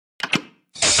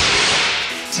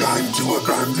Time to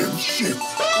abandon ship.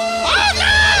 Oh no!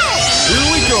 Here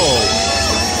we go!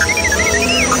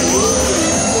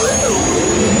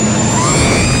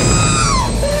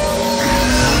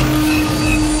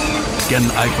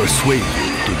 Can I persuade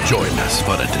you to join us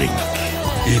for a drink?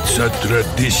 It's a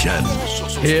tradition.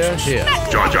 Here, here.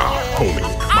 Jar Jar, homie,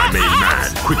 my main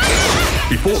man, quickly.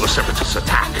 Before the Separatists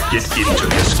attack, get into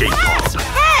the escape pod.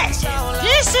 Hey!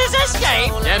 This is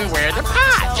escape, and we're the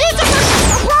pod.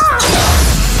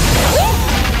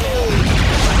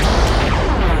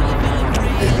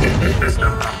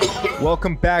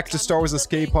 Welcome back to Star Wars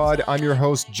Escape Pod. I'm your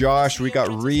host, Josh. We got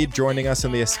Reed joining us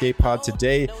in the Escape Pod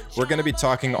today. We're going to be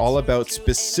talking all about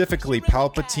specifically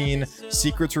Palpatine,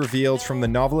 secrets revealed from the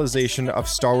novelization of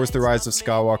Star Wars The Rise of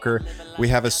Skywalker. We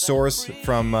have a source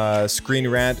from Screen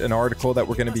Rant, an article that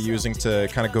we're going to be using to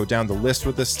kind of go down the list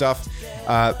with this stuff.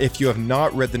 If you have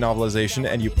not read the novelization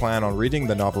and you plan on reading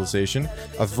the novelization,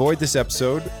 avoid this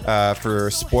episode for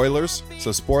spoilers.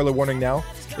 So spoiler warning now.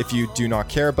 If you do not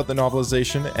care about the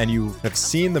novelization and you have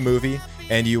seen the movie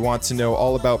and you want to know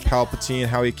all about Palpatine,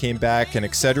 how he came back, and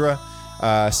etc.,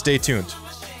 stay tuned.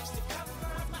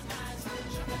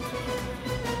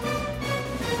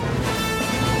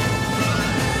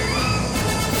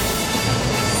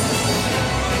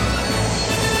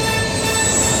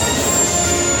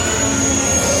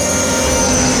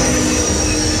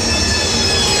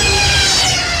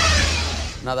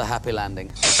 Another happy landing.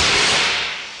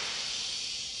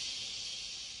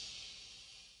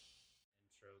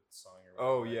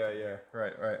 Oh, yeah.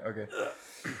 Right, okay.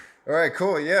 All right,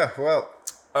 cool, yeah, well,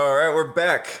 all right, we're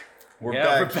back. We're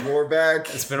back.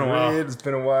 It's been a while. It's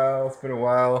been a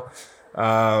while.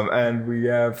 And we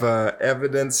have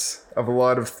evidence of a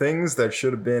lot of things that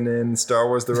should have been in Star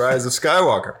Wars The Rise of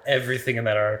Skywalker. Everything in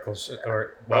that article, it's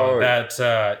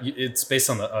based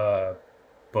on the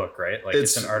book, right? Like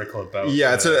it's an article about...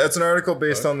 Yeah, it's an article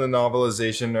based on the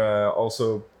novelization,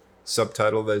 also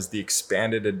subtitled as the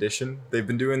expanded edition. They've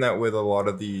been doing that with a lot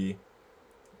of the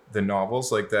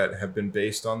novels like that have been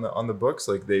based on the books.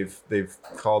 Like they've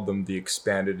called them the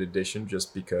expanded edition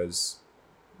just because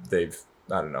I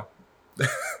don't know,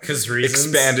 because reasons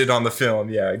expanded on the film.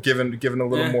 Yeah, given a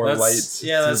little more light.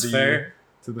 Yeah, that's fair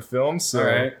to the film. So, all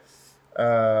right.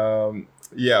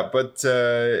 But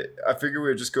I figure we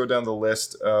would just go down the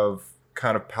list of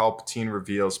kind of Palpatine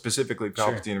reveals, specifically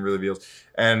Palpatine reveals,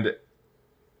 and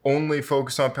only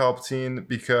focus on Palpatine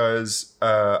because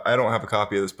I don't have a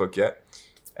copy of this book yet,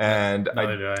 and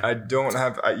I don't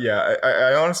have.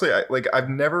 I honestly I've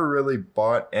never really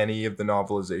bought any of the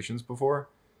novelizations before,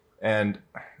 and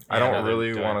I don't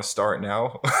really want to start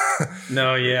now.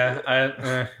 No,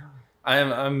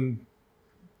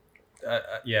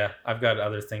 yeah, I've got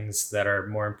other things that are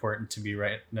more important to me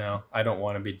right now. I don't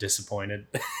want to be disappointed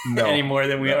any more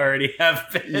than we already have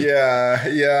been.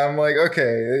 Yeah. I'm like, okay,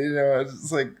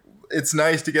 it's like, it's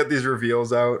nice to get these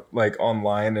reveals out like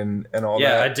online and all that.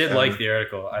 Yeah, I did like the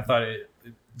article. I thought it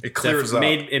clears up.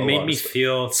 It made me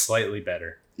feel slightly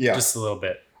better. Yeah, just a little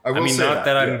bit. I mean, not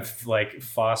that I'm like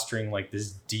fostering like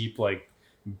this deep like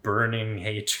burning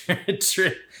hatred of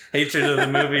the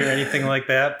movie or anything like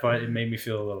that, but it made me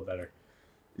feel a little better.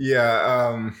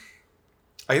 Yeah,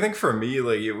 I think for me,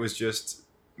 like, it was just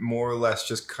more or less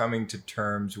just coming to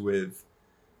terms with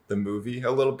the movie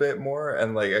a little bit more,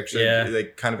 and like actually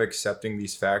like kind of accepting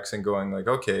these facts and going like,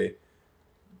 okay,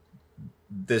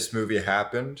 this movie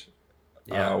happened.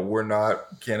 We're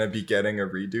not gonna be getting a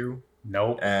redo.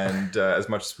 Nope. And as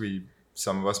much as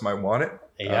some of us might want it,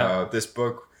 this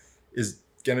book is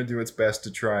gonna do its best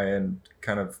to try and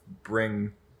kind of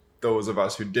bring those of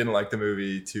us who didn't like the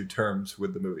movie to terms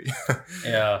with the movie.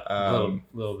 A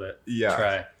little bit. Yeah.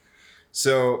 Try.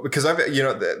 So because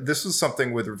this was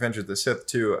something with Revenge of the Sith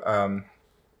too.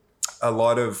 A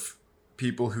lot of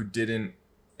people who didn't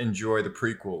enjoy the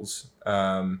prequels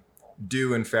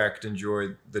do in fact enjoy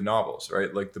the novels,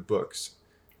 right? Like the books.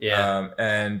 Yeah.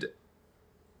 And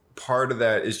part of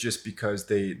that is just because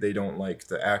they don't like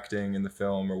the acting in the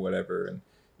film or whatever, and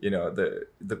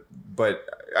but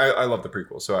I love the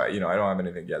prequel, so I don't have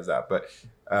anything against that. But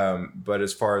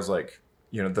as far as like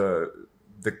the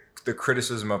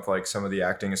criticism of like some of the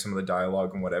acting and some of the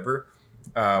dialogue and whatever,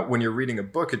 when you're reading a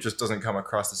book, it just doesn't come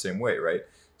across the same way, right?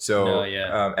 So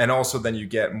and also then you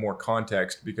get more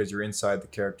context because you're inside the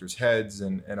characters' heads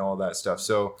and all that stuff.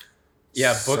 So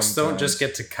yeah, books don't just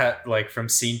get to cut like from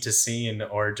scene to scene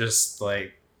or just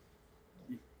like.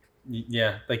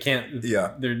 Yeah, they can't.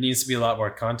 Yeah, there needs to be a lot more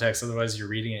context. Otherwise, you're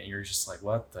reading it and you're just like,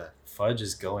 "What the fudge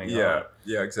is going on?"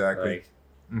 Yeah, exactly. Like,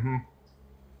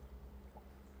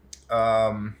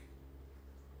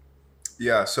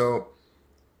 Yeah, so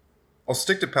I'll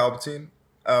stick to Palpatine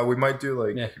We might do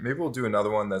maybe we'll do another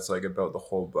one that's like about the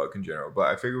whole book in general. But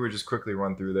I figure we'll just quickly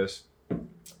run through this,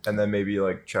 and then maybe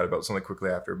like chat about something quickly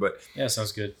after. But yeah,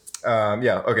 sounds good.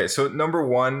 Okay. So number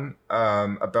one,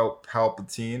 about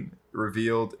Palpatine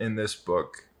revealed in this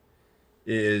book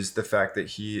is the fact that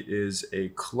he is a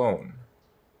clone.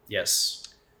 Yes.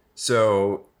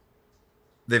 So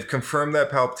they've confirmed that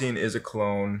Palpatine is a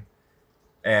clone,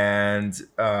 and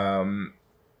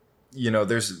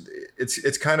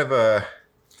it's kind of a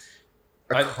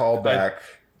callback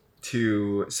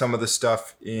to some of the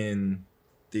stuff in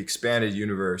the expanded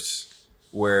universe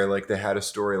where like they had a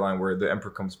storyline where the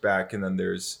Emperor comes back and then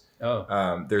there's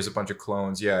a bunch of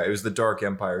clones. Yeah, it was the Dark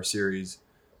Empire series.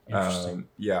 Interesting.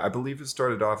 I believe it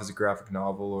started off as a graphic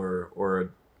novel or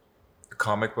a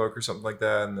comic book or something like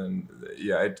that, and then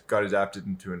it got adapted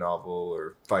into a novel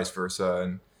or vice versa.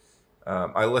 And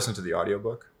I listened to the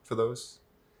audiobook for those.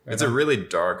 Right. It's a really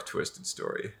dark, twisted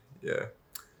story. Yeah.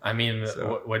 I mean,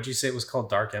 what'd you say it was called?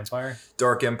 Dark Empire?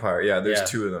 Dark Empire. Yeah, there's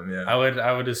two of them. Yeah. I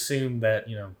would assume that,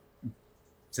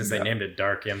 since they named it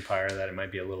Dark Empire, that it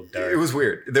might be a little dark. It was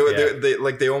weird.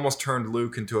 They almost turned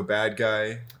Luke into a bad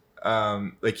guy.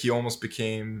 He almost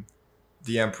became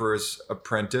the Emperor's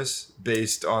apprentice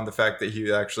based on the fact that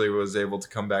he actually was able to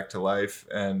come back to life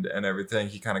and everything.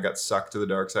 He kind of got sucked to the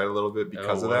dark side a little bit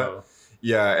because of that.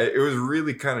 Yeah, it was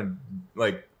really kind of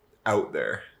like out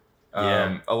there.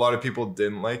 A lot of people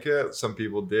didn't like it. Some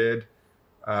people did.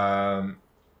 At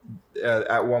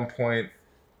one point,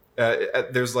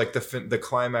 there's like the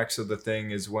climax of the thing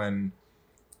is when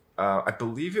I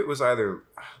believe it was either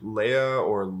Leia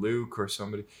or Luke or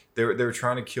somebody. They were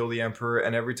trying to kill the Emperor,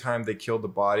 and every time they killed the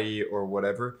body or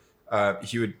whatever,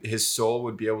 his soul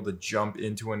would be able to jump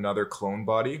into another clone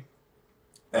body,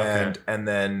 and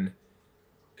then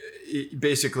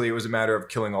basically it was a matter of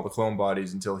killing all the clone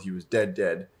bodies until he was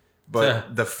dead.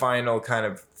 But the final kind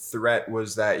of threat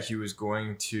was that he was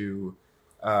going to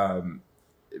kind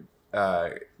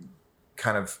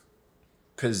of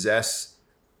possess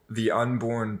the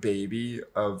unborn baby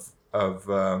of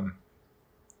I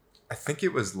think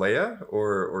it was Leia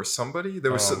or somebody.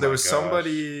 There was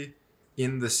somebody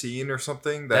in the scene or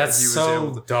something that That's he was so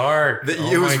able to, dark.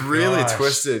 It was really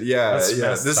twisted. Yeah.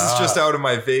 That's This is just out of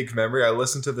my vague memory. I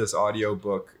listened to this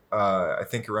audiobook I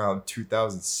think around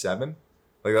 2007.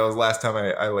 Like that was the last time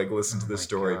I listened to this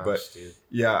story. But dude.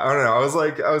 Yeah, I don't know. I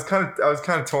was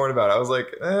kind of torn about it. I was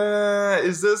like,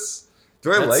 is this?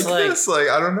 Do I like this? Like,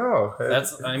 I don't know.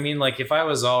 I mean, like if I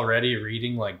was already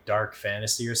reading like dark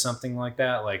fantasy or something like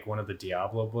that, like one of the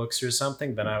Diablo books or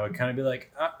something, then I would kind of be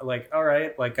like, all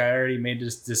right, like I already made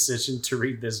this decision to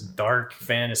read this dark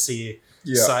fantasy,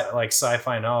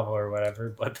 sci-fi novel or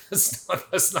whatever. But that's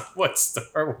not what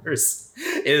Star Wars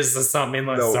is. That's not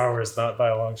mainline Star Wars, not by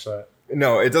a long shot.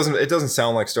 No, it doesn't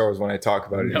sound like Star Wars when I talk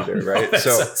about it either, right?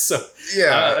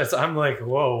 I'm like,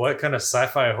 whoa, what kind of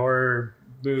sci-fi horror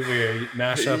movie or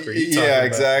mashup are you talking about?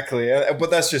 Exactly. But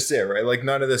that's just it, right? Like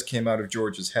none of this came out of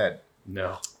George's head.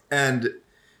 No. And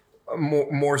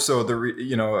more so,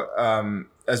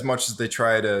 as much as they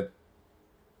try to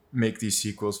make these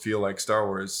sequels feel like Star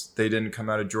Wars, they didn't come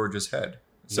out of George's head.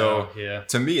 So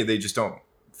to me, they just don't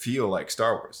feel like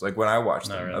Star Wars. Like when I watch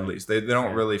them, at least they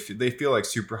don't really feel, they feel like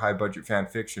super high budget fan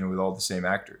fiction with all the same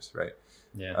actors, right?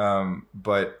 Yeah.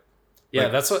 But yeah,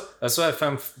 that's what I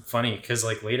found funny, because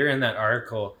like later in that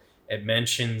article it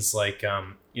mentions like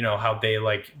how they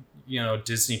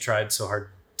Disney tried so hard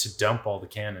to dump all the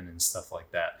canon and stuff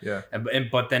like that. Yeah.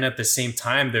 But then at the same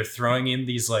time they're throwing in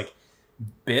these like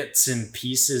bits and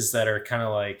pieces that are kind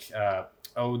of like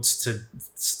odes to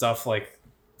stuff like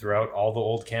throughout all the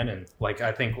old canon. Like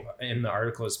I think in the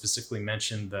article it specifically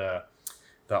mentioned the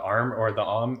arm or the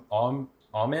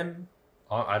Omin.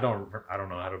 I don't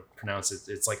know how to pronounce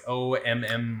it. It's like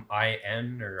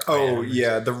OMMIN or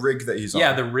the rig that he's on.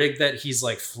 Yeah, the rig that he's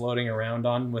like floating around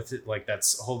on with it, like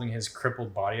that's holding his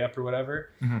crippled body up or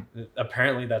whatever. Mm-hmm.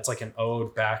 Apparently that's like an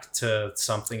ode back to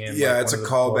something in it's a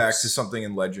callback to something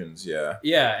in Legends.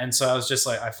 Yeah, and so I was just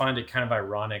like, I find it kind of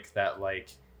ironic that like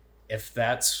if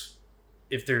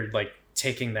they're like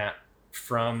taking that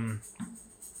from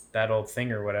that old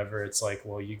thing or whatever, it's like,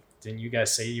 well, didn't you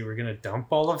guys say you were going to dump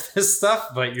all of this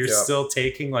stuff, but you're still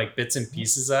taking like bits and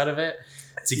pieces out of it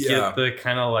to get the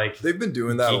kind of like they've been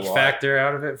doing that geek a lot. Factor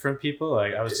out of it from people.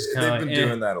 Like I was just kind of they've been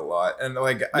doing that a lot, and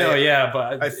like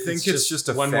but I think it's just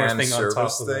a one fan more thing service on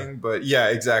top thing. But yeah,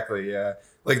 exactly, yeah.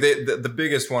 Like the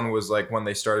biggest one was like when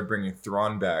they started bringing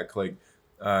Thrawn back, like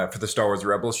for the Star Wars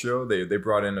Rebels show, they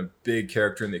brought in a big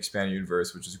character in the expanded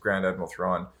universe, which is Grand Admiral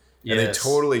Thrawn. And they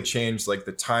totally changed like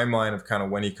the timeline of kind of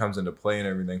when he comes into play and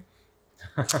everything.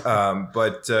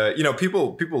 But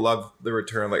people love the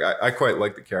return. Like I quite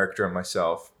like the character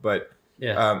myself, but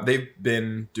they've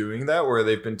been doing that where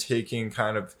they've been taking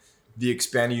kind of the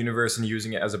expanded universe and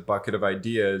using it as a bucket of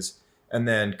ideas, and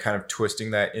then kind of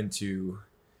twisting that into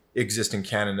existing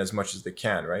canon as much as they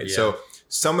can, right? Yeah. So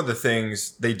some of the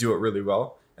things they do it really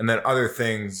well, and then other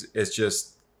things it's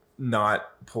just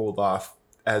not pulled off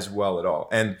as well at all.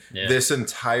 And this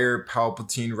entire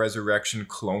Palpatine resurrection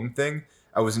clone thing,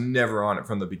 I was never on it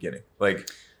from the beginning. Like,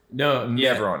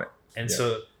 never on it. And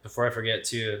so before I forget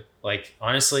too, like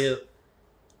honestly,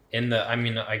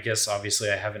 I guess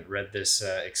obviously I haven't read this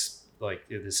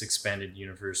this expanded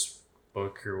universe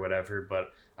book or whatever,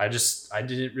 but I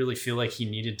didn't really feel like he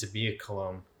needed to be a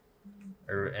clone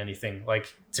or anything.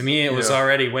 Like to me, it was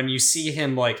already when you see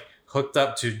him like hooked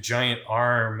up to a giant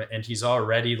arm and he's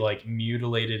already like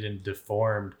mutilated and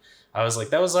deformed. I was like,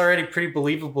 that was already pretty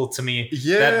believable to me.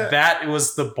 Yeah. That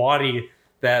was the body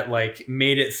that like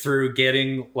made it through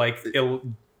getting like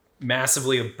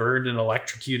massively burned and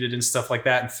electrocuted and stuff like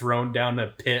that and thrown down a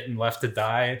pit and left to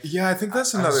die. Yeah, I think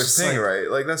that's another thing, right?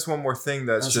 Like that's one more thing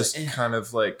that's just kind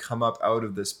of like come up out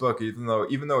of this book, even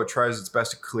though it tries its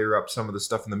best to clear up some of the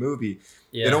stuff in the movie.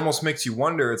 It almost makes you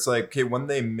wonder. It's like, okay, when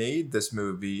they made this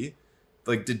movie,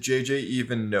 like did JJ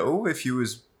even know if he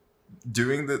was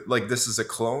doing this is a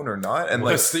clone or not? And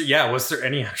was there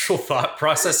any actual thought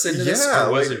process into this,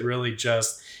 or was it really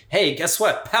just, hey, guess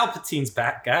what? Palpatine's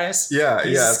back, guys.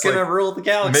 He's gonna rule the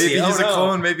galaxy. Maybe he's a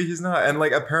clone, maybe he's not. And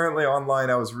like apparently online,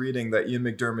 I was reading that Ian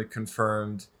McDiarmid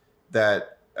confirmed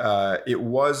that it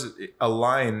was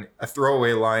a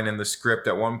throwaway line in the script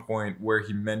at one point where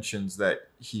he mentions that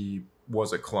he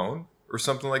was a clone or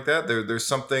something like that. There's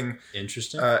something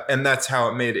interesting, and that's how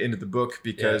it made it into the book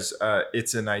because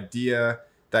it's an idea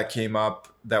that came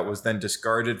up that was then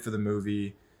discarded for the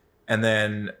movie, and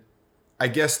then I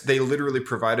guess they literally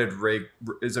provided Ray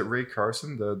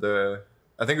Carson, the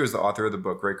I think it was the author of the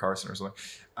book, Ray Carson or something.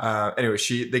 Anyway,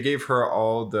 they gave her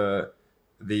all the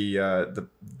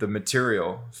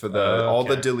material for all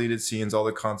the deleted scenes, all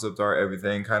the concept art,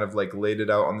 everything, kind of like laid it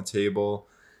out on the table.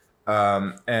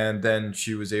 And then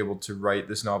she was able to write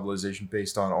this novelization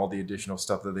based on all the additional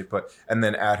stuff that they put, and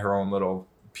then add her own little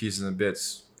pieces and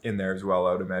bits in there as well,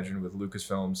 I would imagine, with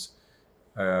Lucasfilm's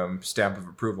stamp of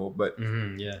approval. But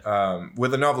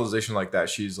with a novelization like that,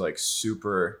 she's like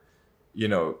super,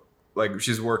 like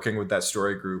she's working with that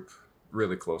story group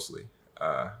really closely.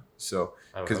 So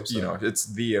because it's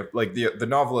the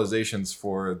novelizations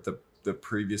for the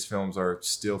previous films are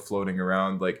still floating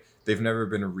around. Like they've never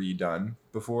been redone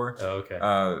before. Oh,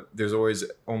 okay. There's always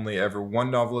only ever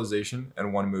one novelization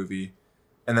and one movie,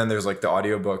 and then there's like the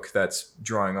audiobook that's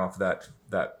drawing off that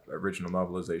original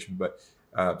novelization. But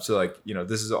so like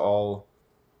this is all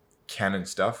canon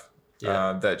stuff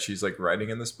that she's like writing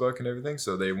in this book and everything.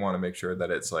 So they want to make sure that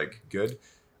it's like good.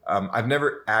 I've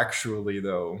never actually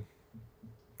though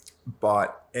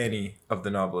bought any of the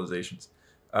novelizations,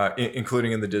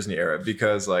 including in the Disney era,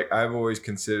 because like I've always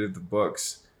considered the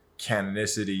books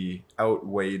canonicity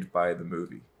outweighed by the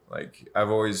movie. Like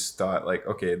I've always thought like,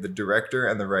 okay, the director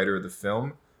and the writer of the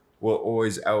film will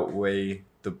always outweigh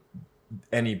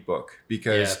any book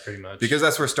because pretty much. Because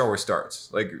that's where Star Wars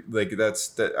starts. Like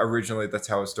originally that's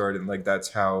how it started, and like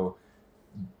that's how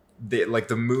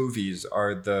the movies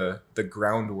are the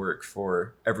groundwork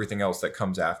for everything else that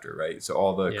comes after, right? So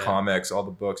all the comics, all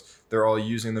the books, they're all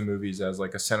using the movies as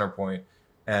like a center point,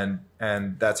 and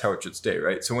that's how it should stay,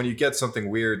 right? So when you get something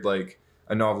weird like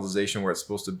a novelization where it's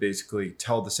supposed to basically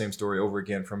tell the same story over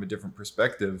again from a different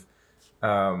perspective,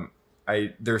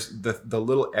 there's the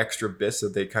little extra bits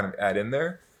that they kind of add in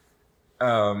there.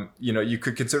 You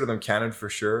could consider them canon for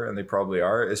sure, and they probably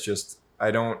are. It's just I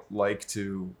don't like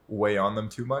to weigh on them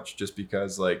too much, just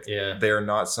because they are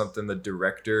not something the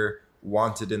director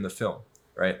wanted in the film,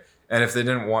 right? And if they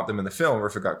didn't want them in the film, or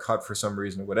if it got cut for some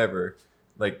reason or whatever,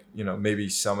 maybe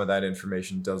some of that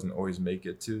information doesn't always make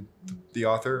it to the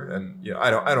author, and I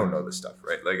don't know this stuff,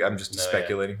 right? Like I'm just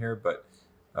speculating here, but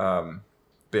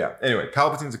yeah. Anyway,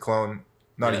 Palpatine's a clone.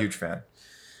 Not a huge fan.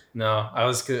 No, I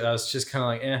was just kind of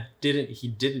like, he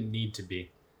didn't need to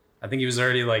be. I think he was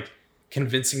already like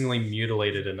convincingly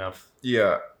mutilated enough.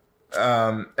 Yeah.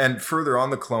 And further on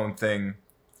the clone thing,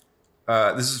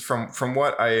 this is from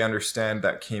what I understand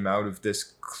that came out of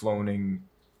this cloning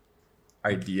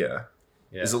idea.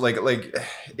 Yeah. Is it like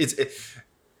it's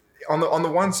on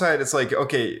the one side it's like,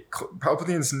 okay,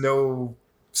 Palpatine's no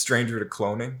stranger to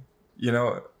cloning,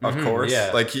 of course.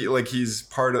 Yeah. Like he's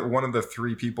part of one of the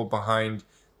three people behind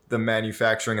the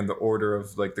manufacturing and the order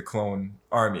of like the clone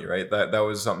army, right? That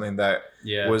was something that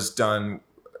was done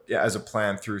as a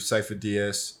plan through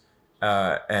Sifo-Dyas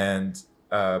and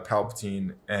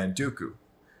Palpatine and Dooku,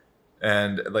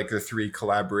 and like the three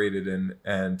collaborated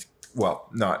and well,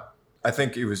 not. I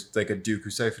think it was like a Dooku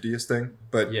Sifo-Dyas thing,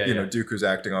 but Dooku's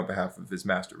acting on behalf of his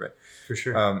master, right? For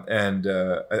sure.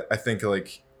 I think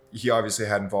like he obviously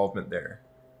had involvement there,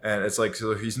 and it's like,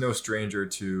 so he's no stranger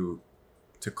to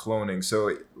cloning.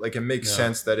 So like it makes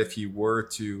sense that if he were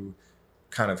to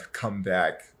kind of come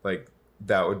back, like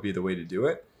that would be the way to do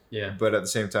it. Yeah. But at the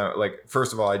same time, like,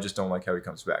 first of all, I just don't like how he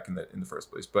comes back in the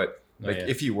first place. But like,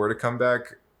 if he were to come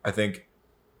back, I think,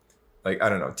 like, I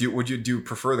don't know. Do you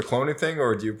prefer the cloning thing,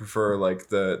 or do you prefer like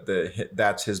the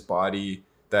that's his body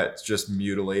that's just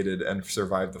mutilated and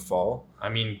survived the fall? I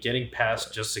mean, getting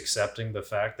past just accepting the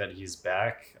fact that he's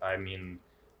back. I mean,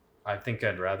 I think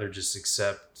I'd rather just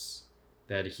accept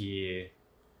that he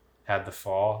had the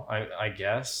fall. I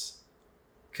guess,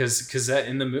 because that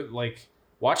in the like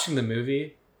watching the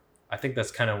movie, I think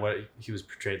that's kind of what he was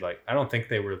portrayed like. I don't think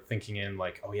they were thinking in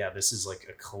like, oh yeah, this is like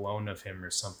a clone of him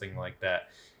or something like that.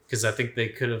 Because I think they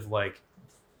could have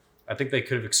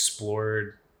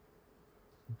explored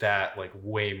that like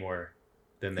way more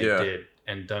than they did,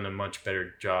 and done a much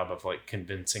better job of like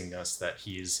convincing us that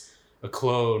he's a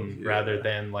clone rather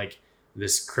than like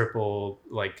this crippled,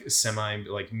 like semi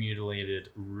like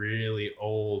mutilated, really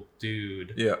old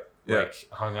dude. Like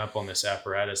hung up on this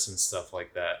apparatus and stuff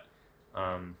like that.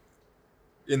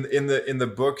 In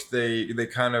the book, they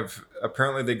kind of,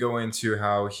 apparently they go into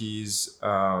how he's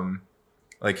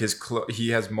like he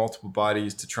has multiple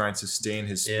bodies to try and sustain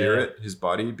his spirit, his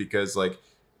body, because like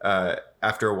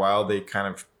after a while they kind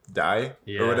of die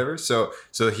or whatever. So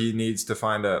he needs to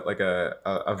find a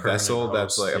vessel host,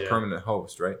 that's like a permanent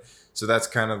host, right? So that's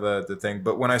kind of the thing.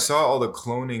 But when I saw all the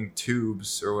cloning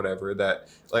tubes or whatever, that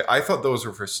like I thought those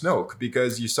were for Snoke,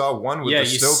 because you saw one with the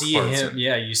Snoke see parts him.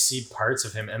 Yeah, you see parts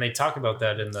of him, and they talk about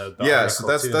that in the so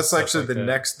that's actually the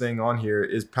next thing on here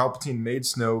is Palpatine made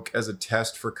Snoke as a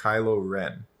test for Kylo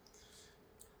Ren.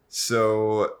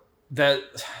 So that,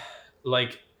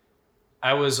 like,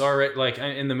 I was already like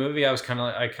in the movie, I kind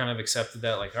of accepted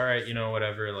that, like, all right, you know,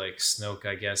 whatever, like Snoke,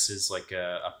 I guess, is like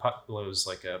was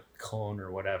like a clone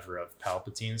or whatever of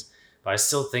Palpatine's, but I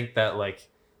still think that like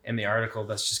in the article,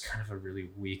 that's just kind of a really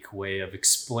weak way of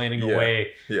explaining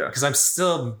away. Yeah. Because I'm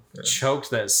still choked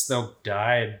that Snoke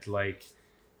died, like,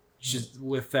 just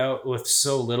with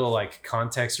so little like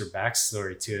context or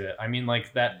backstory to it. I mean,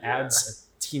 like that adds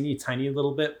a teeny tiny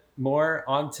little bit more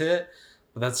onto it,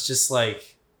 but that's just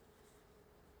like.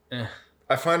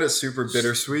 I find it super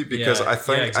bittersweet because I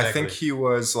think he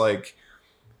was like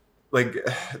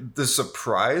the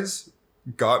surprise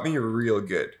got me real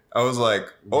good. I was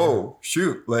like, oh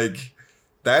shoot, like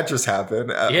that just happened.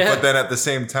 But then at the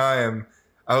same time,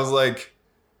 I was like,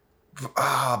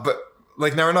 but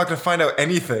like now we're not gonna find out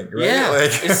anything, right? Yeah,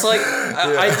 like, it's like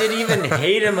I didn't even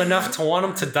hate him enough to want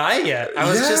him to die yet. I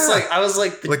was just like,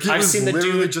 I've seen the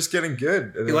dude just getting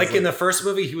good. Like in the first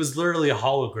movie, he was literally a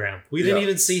hologram. We didn't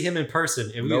even see him in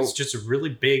person. It was just a really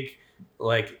big,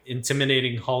 like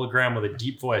intimidating hologram with a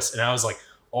deep voice. And I was like,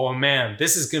 oh man,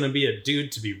 this is gonna be a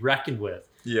dude to be reckoned with.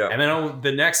 Yeah. And then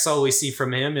the next all we see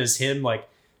from him is him like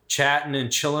chatting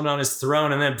and chilling on his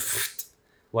throne, and then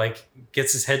like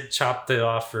gets his head chopped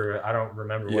off, or I don't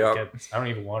remember what. I don't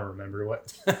even want to remember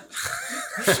what.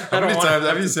 How many times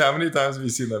have you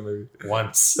seen that movie?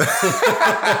 Once.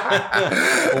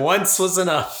 Once was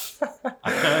enough.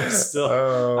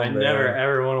 I never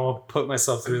ever want to put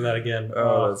myself through that again.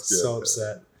 That's good. So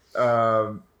upset.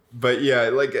 But yeah,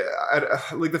 like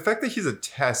the fact that he's a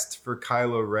test for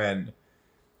Kylo Ren.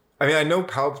 I mean, I know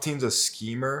Palpatine's a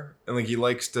schemer and like he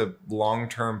likes to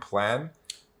long-term plan.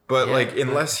 But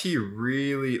unless he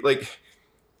really like,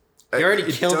 he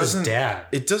already killed his dad.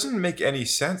 It doesn't make any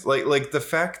sense. Like the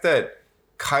fact that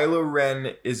Kylo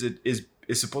Ren is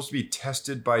supposed to be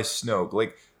tested by Snoke.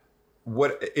 Like,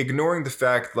 what? Ignoring the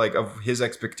fact like of his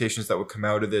expectations that would come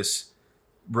out of this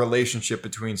relationship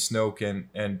between Snoke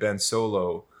and Ben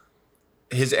Solo.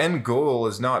 His end goal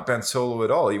is not Ben Solo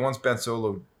at all. He wants Ben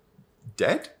Solo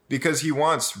dead. Because he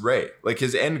wants Rey. Like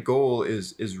his end goal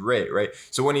is Rey, right?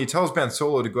 So when he tells Ben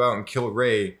Solo to go out and kill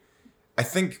Rey, I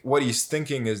think what he's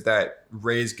thinking is that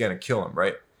Rey's gonna kill him,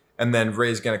 right? And then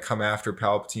Rey's gonna come after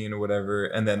Palpatine or whatever,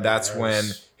 and then that's when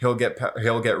he'll get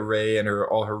Rey and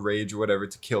all her rage or whatever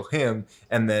to kill him,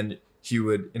 and then he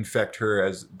would infect her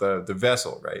as the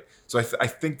vessel, right? So I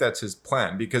think that's his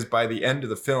plan, because by the end of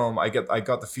the film, I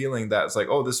got the feeling that it's like,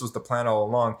 oh, this was the plan all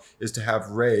along, is to have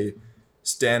Rey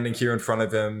standing here in front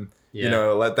of him, you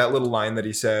know, let that little line that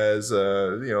he says,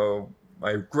 you know,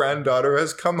 my granddaughter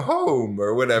has come home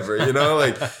or whatever, you know,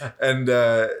 like, and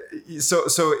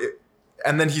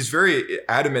and then he's very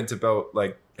adamant about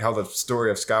like how the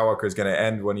story of Skywalker is going to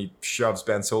end when he shoves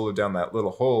Ben Solo down that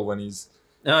little hole when he's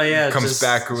comes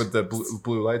back with the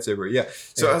blue lightsaber. Yeah.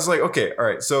 So I was like, okay, all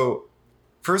right. So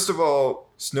first of all,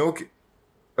 Snoke,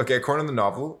 okay, according to the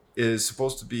novel, is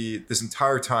supposed to be this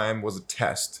entire time was a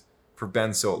test for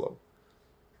Ben Solo,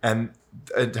 and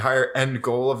the entire end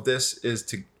goal of this is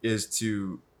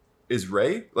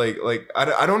Rey. Like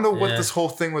I don't know what this whole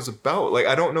thing was about. Like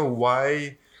I don't know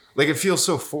why. Like it feels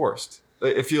so forced.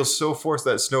 It feels so forced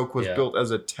that Snoke was built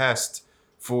as a test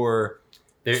for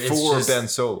Ben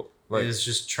Solo. Like, it's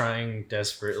just trying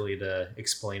desperately to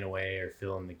explain away or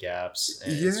fill in the gaps.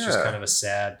 And it's just kind of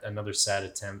another sad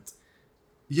attempt.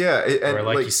 Yeah, or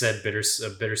like you said, a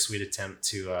bittersweet attempt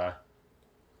to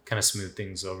kind of smooth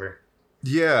things over.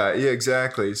 Yeah,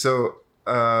 exactly. So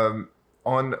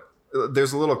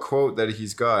there's a little quote that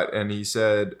he's got, and he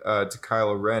said to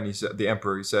Kylo Ren, he said, the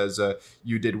Emperor, he says,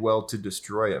 "You did well to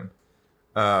destroy him."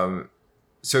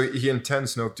 So he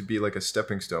intends Snoke to be like a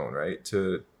stepping stone, right?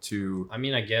 To I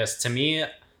mean, I guess to me,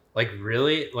 like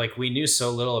really, like we knew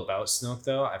so little about Snoke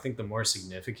though. I think the more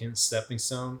significant stepping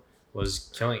stone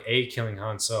was killing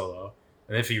Han Solo.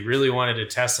 And if he really wanted to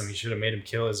test him, he should have made him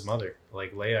kill his mother,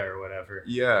 like Leia or whatever.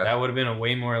 Yeah. That would have been a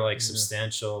way more like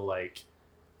substantial, like,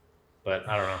 but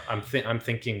I don't know. I'm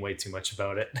thinking way too much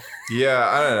about it. Yeah,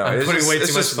 I don't know. I'm putting way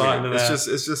too much thought into that.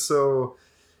 It's just so...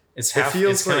 It's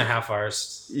kind of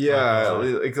half-arsed. Yeah,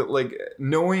 like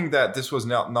knowing that this was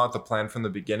not the plan from the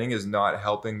beginning is not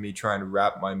helping me try and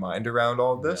wrap my mind around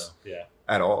all of this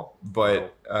at all.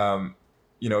 But,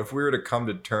 if we were to come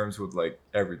to terms with like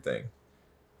everything,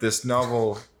 this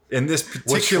novel in this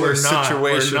particular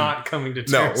situation, we're not coming to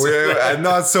terms. No, we're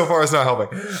not so far. It's not helping.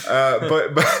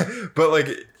 But like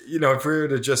if we were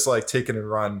to just like take it and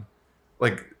run,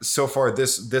 like so far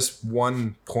this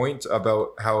one point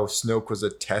about how Snoke was a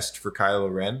test for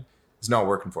Kylo Ren is not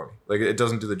working for me. Like it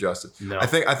doesn't do the justice. No. I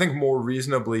think more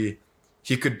reasonably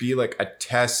he could be like a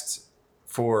test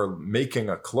for making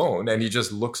a clone, and he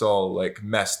just looks all like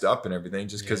messed up and everything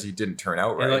just because he didn't turn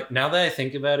out right. And like now that I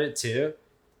think about it too,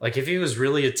 like if he was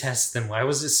really a test, then why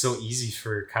was it so easy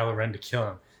for Kylo Ren to kill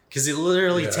him? Because it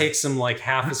literally takes him like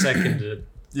half a second to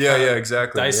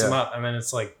exactly dice him up. I mean,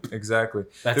 it's like exactly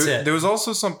that's it. There was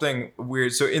also something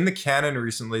weird. So in the canon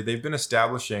recently, they've been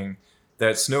establishing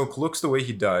that Snoke looks the way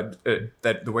he did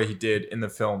in the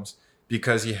films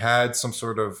because he had some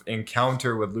sort of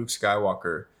encounter with Luke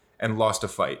Skywalker and lost a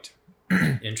fight.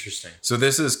 Interesting. So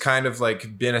this has kind of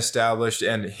like been established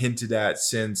and hinted at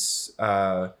since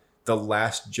the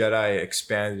Last Jedi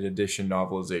Expanded Edition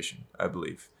novelization, I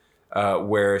believe,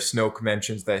 where Snoke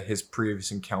mentions that his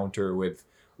previous encounter with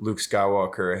Luke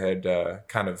Skywalker had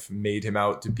kind of made him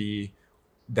out to be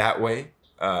that way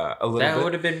a little bit. That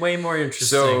would have been way more interesting.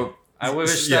 So I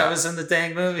wish that was in the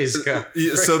dang movies.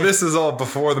 So this is all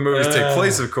before the movies take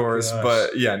place, of course,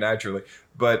 but naturally.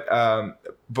 But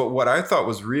what I thought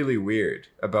was really weird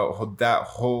about that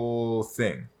whole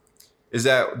thing is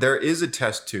that there is a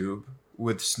test tube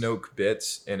with Snoke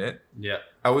bits in it. Yeah.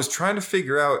 I was trying to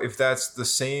figure out if that's the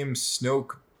same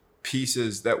Snoke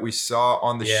pieces that we saw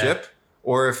on the ship,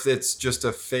 or if it's just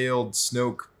a failed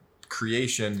Snoke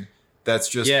creation that's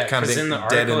just kind of in the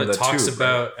dead article in the it talks tube.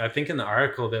 About, I think in the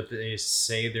article that they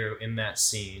say they're in that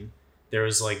scene, there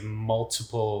was like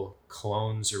multiple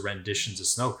clones or renditions of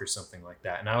Snoke or something like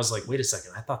that. And I was like, wait a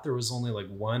second, I thought there was only like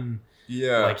one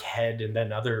like head and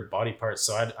then other body parts.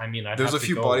 So I'd there's have a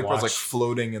few to body parts like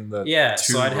floating in the tube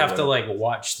so I'd have to whatever. like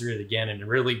watch through it again and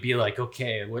really be like,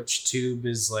 okay, which tube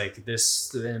is like this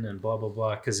thin and blah blah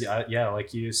blah. Because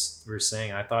like you were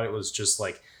saying, I thought it was just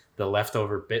like the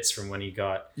leftover bits from when he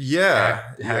got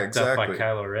hacked up by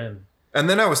Kylo Ren. And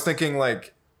then I was thinking,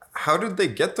 like, how did they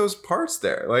get those parts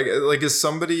there? Like has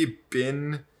somebody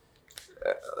been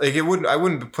like I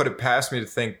wouldn't put it past me to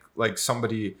think like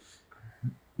somebody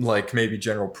like maybe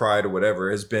General Pryde or whatever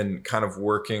has been kind of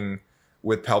working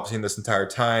with Palpatine this entire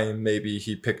time. Maybe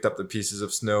he picked up the pieces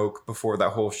of Snoke before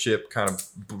that whole ship kind of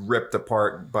ripped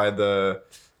apart by the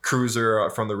cruiser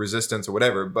from the Resistance or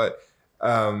whatever. But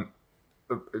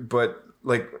like,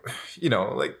 like,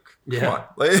 come on.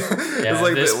 Like, it's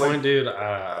like, at this point, dude,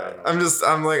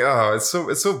 I'm like, oh,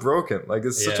 it's so broken. Like,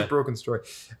 it's such a broken story.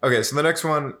 Okay, so the next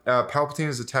one, Palpatine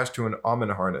is attached to an Omen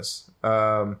harness.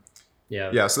 So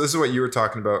this is what you were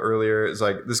talking about earlier. It's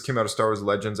like, this came out of Star Wars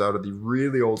Legends, out of the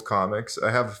really old comics.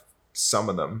 I have some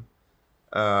of them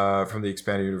from the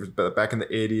expanded universe, but back in the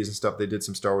 80s and stuff, they did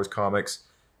some Star Wars comics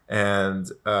and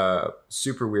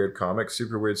super weird comics,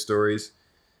 super weird stories.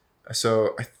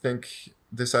 So I think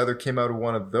this either came out of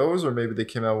one of those, or maybe they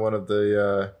came out of one of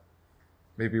the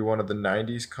maybe one of the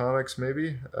 90s comics,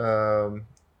 maybe.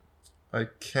 I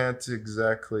can't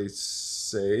exactly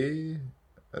say.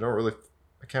 I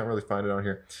can't really find it on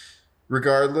here.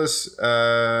 Regardless,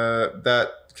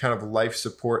 that kind of life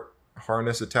support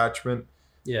harness attachment.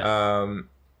 Yeah.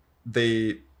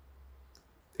 It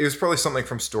was probably something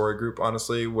from Story Group,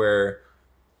 honestly, where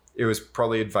it was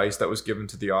probably advice that was given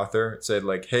to the author. It said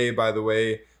like, hey, by the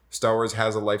way, Star Wars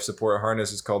has a life support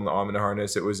harness. It's called an Omni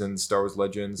harness. It was in Star Wars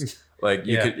Legends. Like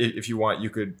you could, if you want, you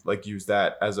could like use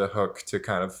that as a hook to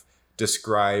kind of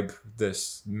describe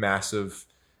this massive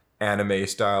anime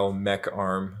style mech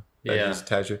arm that is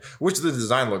attached to, which the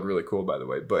design looked really cool, by the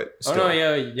way. But still,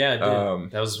 it did.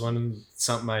 That was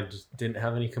something I just didn't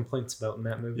have any complaints about in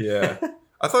that movie. Yeah.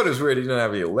 I thought it was weird he didn't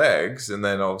have any legs, and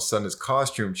then all of a sudden his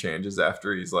costume changes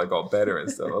after he's like all better and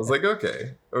stuff. I was like,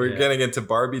 okay, we're getting into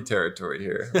Barbie territory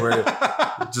here, where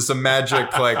just a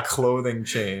magic like clothing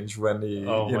change when he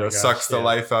sucks the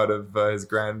life out of his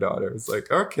granddaughter. It's like,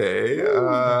 okay,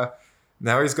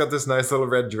 now he's got this nice little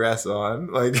red dress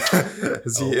on. Like,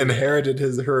 has he inherited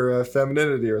her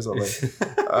femininity or something?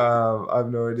 I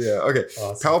have no idea. Okay,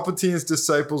 awesome. Palpatine's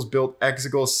disciples built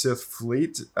Exegol Sith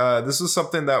fleet. This was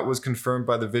something that was confirmed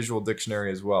by the Visual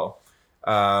Dictionary as well.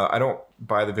 I don't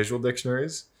buy the visual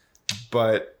dictionaries,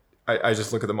 but I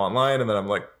just look at them online and then I'm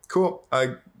like, cool,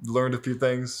 I learned a few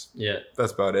things. Yeah.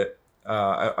 That's about it.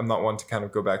 I'm not one to kind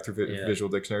of go back through visual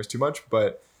dictionaries too much,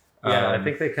 but... Yeah, I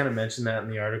think they kind of mentioned that in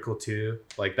the article too.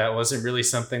 Like that wasn't really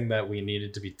something that we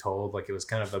needed to be told. Like it was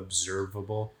kind of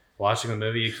observable. Watching the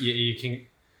movie,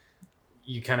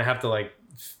 you kind of have to like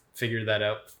figure that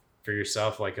out for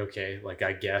yourself. Like, okay, like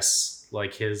I guess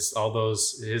like his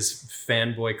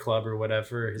fanboy club or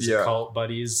whatever, his cult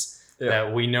buddies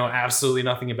that we know absolutely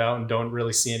nothing about and don't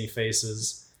really see any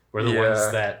faces were the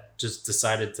ones that just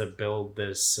decided to build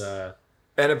this.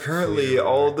 And apparently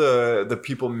all the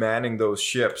people manning those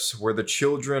ships were the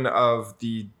children of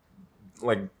the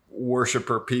like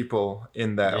worshiper people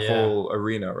in that whole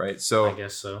arena, right? So I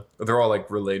guess so. They're all like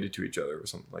related to each other or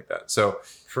something like that. So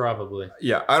probably.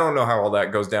 Yeah, I don't know how all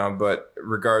that goes down, but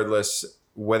regardless,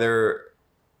 whether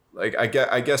like I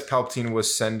guess Palpatine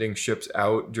was sending ships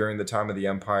out during the time of the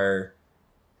Empire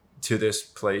to this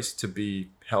place to be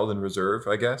held in reserve,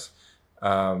 I guess.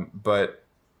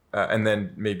 And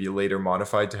then maybe later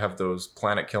modified to have those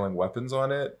planet-killing weapons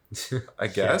on it, I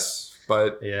guess.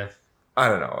 But I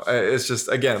don't know. It's just,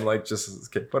 again, like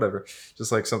just whatever.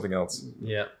 Just like something else.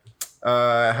 Yeah.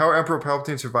 How Emperor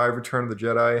Palpatine survived Return of the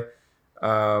Jedi.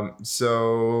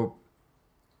 So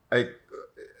it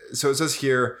says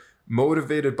here,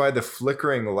 motivated by the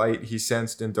flickering light he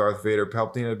sensed in Darth Vader,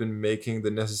 Palpatine had been making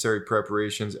the necessary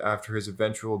preparations after his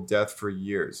eventual death for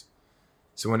years.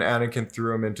 So when Anakin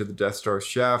threw him into the Death Star's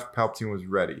shaft, Palpatine was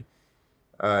ready.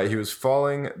 He was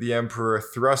falling. The Emperor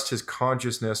thrust his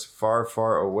consciousness far,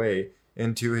 far away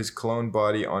into his clone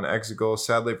body on Exegol.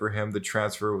 Sadly for him, the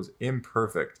transfer was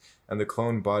imperfect, and the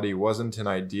clone body wasn't an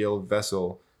ideal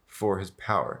vessel for his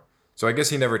power. So I guess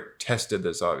he never tested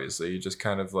this, obviously. He just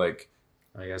kind of like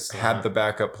had the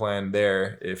backup plan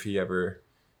there if he ever,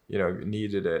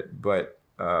 needed it. But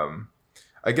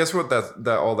I guess what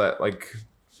all that like...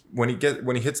 When he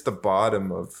hits the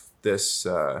bottom of this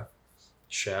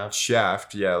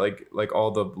shaft, like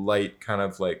all the light kind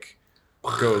of like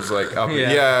goes like up.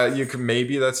 You can,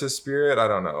 maybe that's his spirit. I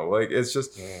don't know. Like it's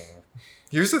just.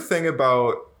 Here's the thing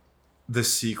about the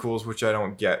sequels, which I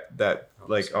don't get. That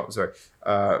like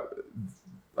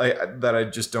that I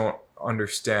just don't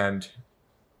understand.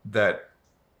 That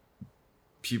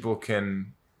people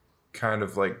can kind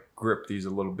of like grip these a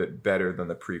little bit better than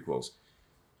the prequels.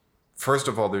 First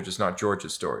of all, they're just not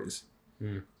George's stories.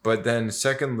 But then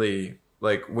secondly,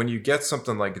 like when you get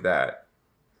something like that,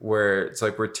 where it's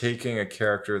like we're taking a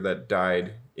character that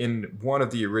died in one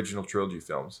of the original trilogy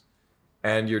films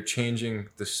and you're changing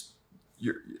this,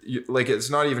 you're like, it's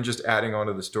not even just adding on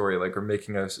to the story, like we're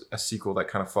making a sequel that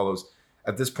kind of follows.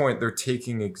 At this point, they're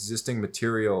taking existing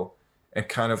material and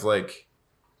kind of like,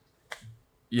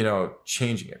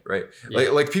 changing it, right?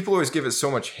 Like people always give it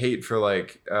so much hate for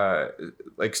like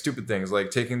stupid things, like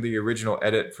taking the original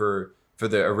edit for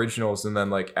the originals and then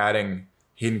like adding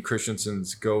Hayden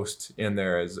Christensen's ghost in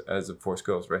there as a Force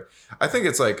ghost, right? I think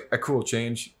it's like a cool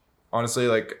change. Honestly,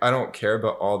 like I don't care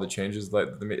about all the changes. Like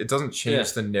it doesn't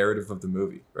change the narrative of the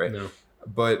movie, right? No.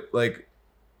 But like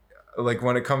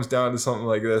when it comes down to something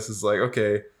like this, it's like,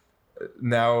 okay,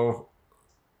 now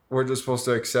we're just supposed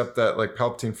to accept that like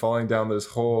Palpatine falling down this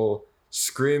hole,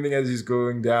 screaming as he's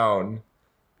going down,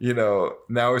 now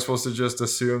we're supposed to just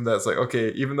assume that's like,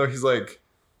 okay, even though he's like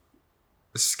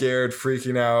scared,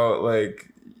 freaking out, like,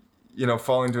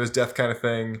 falling to his death kind of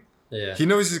thing, Yeah. He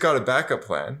knows he's got a backup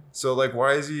plan. So like,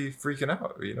 why is he freaking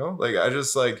out? You know, like I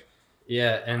just like.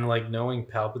 Yeah, and like knowing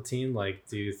Palpatine, like,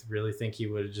 do you really think he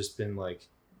would have just been like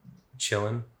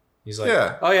chilling? He's like,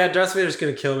 oh yeah, Darth Vader's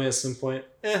gonna kill me at some point.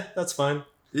 That's fine.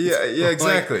 Yeah,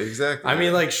 exactly, like, exactly. I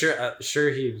mean, like, sure,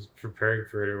 he was preparing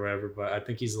for it or whatever, but I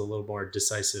think he's a little more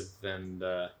decisive and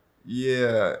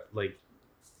like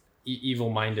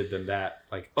evil-minded than that.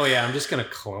 Like, oh yeah, I'm just gonna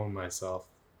clone myself.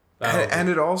 And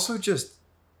it also just,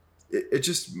 it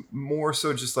just more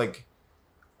so just like,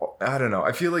 I don't know.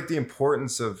 I feel like the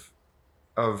importance of,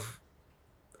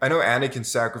 I know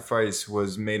Anakin's sacrifice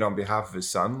was made on behalf of his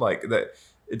son. Like that,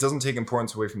 it doesn't take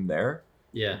importance away from there.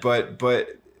 Yeah. But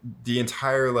the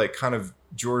entire like kind of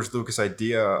George Lucas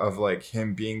idea of like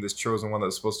him being this chosen one that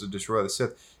was supposed to destroy the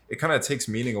Sith, it kind of takes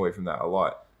meaning away from that a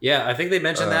lot. Yeah, I think they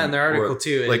mentioned that in their article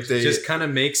too. Like it just kind of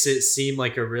makes it seem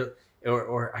like a real,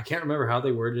 or I can't remember how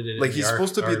they worded it. Like he's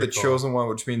supposed to be the chosen one,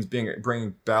 which means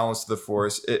bringing balance to the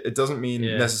Force. It doesn't mean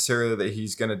necessarily that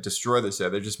he's going to destroy the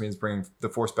Sith. It just means bringing the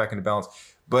Force back into balance.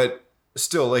 But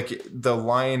still, like the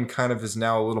line kind of is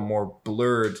now a little more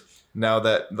blurred now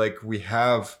that like we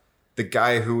have the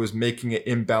guy who was making it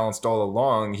imbalanced all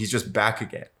along. He's just back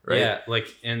again, right? Yeah, like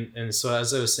and so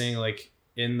as I was saying, like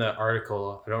in the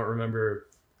article, I don't remember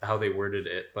how they worded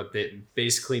it, but it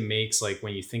basically makes like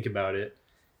when you think about it.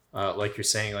 Like you're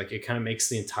saying, like it kind of makes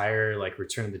the entire like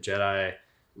Return of the Jedi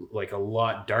like a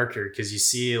lot darker because you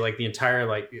see like the entire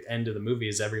like end of the movie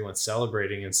is everyone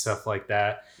celebrating and stuff like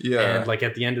that. Yeah. And like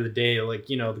at the end of the day, like,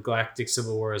 you know, the Galactic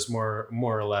Civil War is more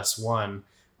or less won,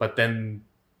 but then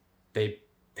they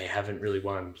haven't really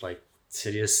won. Like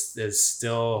Sidious is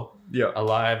still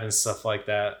alive and stuff like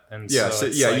that. And so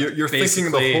like you're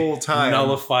thinking the whole time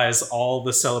nullifies all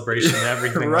the celebration and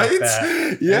everything right? like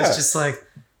that. Yeah. And it's just like.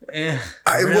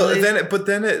 Really? But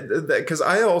then because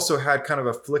I also had kind of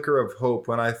a flicker of hope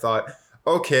when I thought,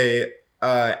 okay,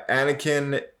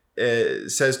 Anakin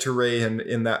says to Rey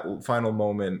in that final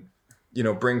moment, you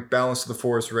know, bring balance to the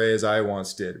Force, Rey, as I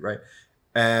once did, right?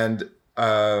 And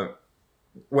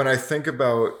when I think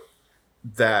about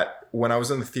that, when I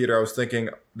was in the theater, I was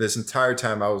thinking this entire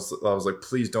time, I was like,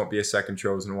 please don't be a second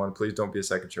chosen one. Please don't be a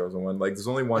second chosen one. Like, there's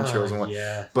only one chosen one.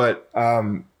 Yeah.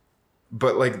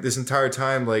 But like this entire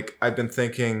time, like I've been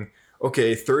thinking,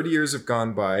 okay, 30 years have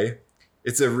gone by.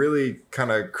 It's a really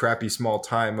kind of crappy small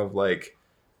time of like,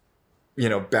 you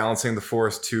know, balancing the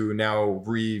Force to now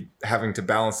having to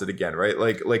balance it again, right?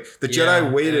 Like the Jedi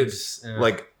waited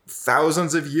like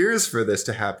thousands of years for this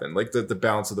to happen, like the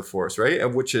balance of the Force, right?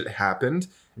 Of which it happened.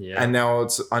 Yeah. And now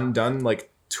it's undone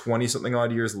like 20 something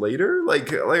odd years later.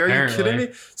 Like are you kidding me?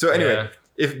 So anyway,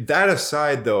 if that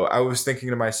aside though, I was thinking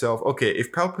to myself, okay,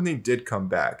 if Palpatine did come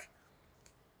back,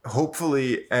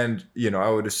 hopefully, and you know, I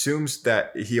would assume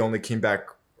that he only came back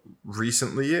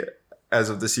recently as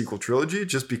of the sequel trilogy,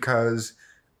 just because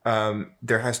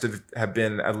there has to have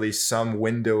been at least some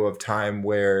window of time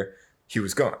where he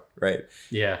was gone, right?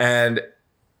 Yeah. And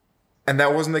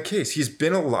that wasn't the case. He's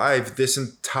been alive this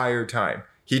entire time.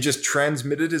 He just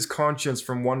transmitted his conscience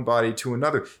from one body to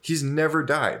another. He's never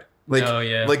died. Like,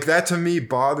 like that to me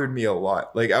bothered me a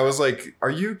lot. Like, I was like,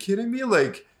 are you kidding me?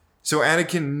 Like, so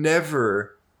Anakin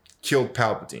never killed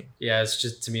Palpatine. Yeah, it's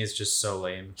just, to me, it's just so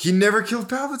lame. He never killed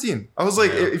Palpatine. I was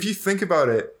like, if you think about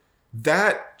it,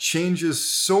 that changes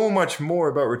so much more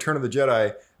about Return of the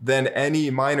Jedi than any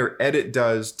minor edit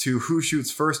does to who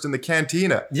shoots first in the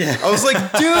cantina. Yeah. I was like,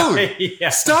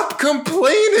 dude, stop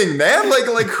complaining, man.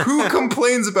 Like who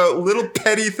complains about little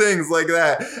petty things like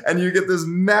that? And you get this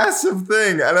massive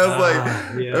thing. And I was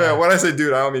like, when I say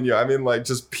dude, I don't mean you. I mean like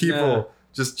just people,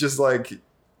 just like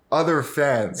other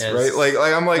fans, right? Like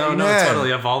I'm like, no,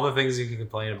 totally. Of all the things you can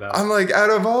complain about. I'm like,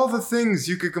 out of all the things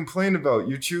you could complain about,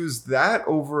 you choose that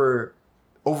over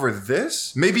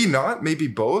this? Maybe not, maybe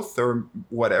both or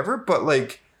whatever, but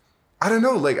like I don't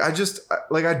know, like I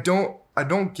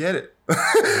don't get it. No.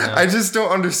 I just don't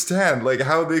understand like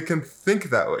how they can think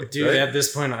that way. Dude, right? At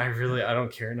this point I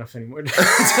don't care enough anymore.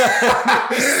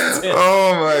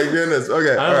 Oh my goodness.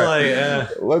 Okay. All right.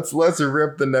 Let's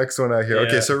rip the next one out here. Yeah.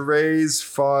 Okay, so Rey's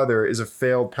father is a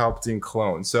failed Palpatine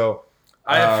clone. So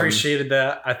I appreciated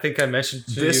that. I think I mentioned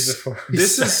to you before.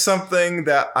 This is something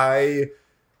that I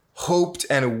hoped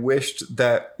and wished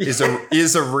that is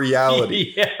a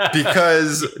reality.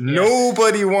 Because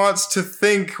nobody wants to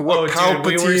think what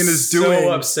Palpatine is doing.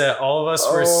 So upset. All of us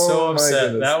were so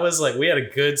upset. That was like, we had a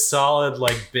good solid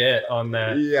like bit on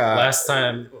that last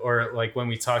time, or like when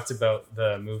we talked about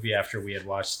the movie after we had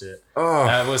watched it.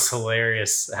 That was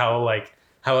hilarious how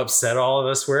upset all of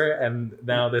us were. And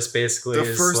now this basically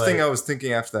the first thing I was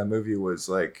thinking after that movie was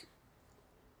like,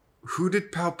 who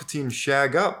did Palpatine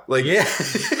shag up? Like, yeah.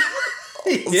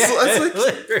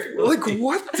 Like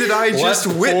what did I just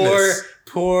witness?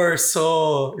 Poor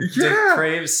soul,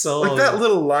 depraved soul. Like that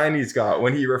little line he's got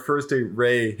when he refers to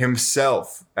Rey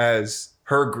himself as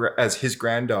his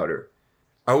granddaughter.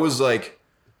 I was like,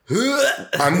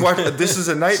 I'm watching. This is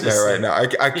a nightmare right now.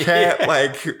 I can't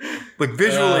like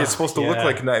visually. It's supposed to look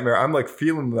like a nightmare. I'm like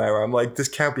feeling the nightmare. I'm like, this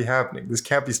can't be happening. This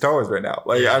can't be Star Wars right now.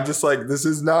 Like I'm just like, this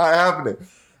is not happening.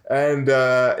 And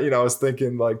I was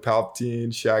thinking like Palpatine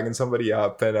shagging somebody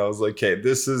up, and I was like, okay,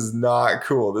 this is not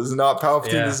cool. This is not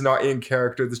Palpatine. Yeah. This is not in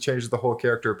character. This changes the whole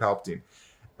character of Palpatine.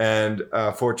 And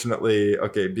fortunately,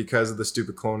 okay, because of the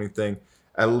stupid cloning thing,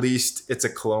 at least it's a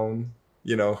clone.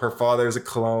 Her father is a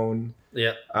clone.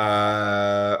 Yeah.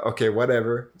 Okay,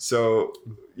 whatever. So,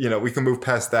 we can move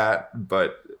past that,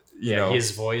 but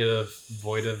he's void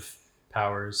of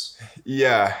powers.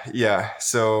 Yeah.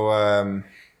 So,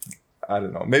 I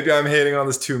don't know. Maybe I'm hating on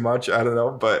this too much. I don't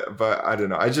know, but I don't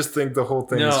know. I just think the whole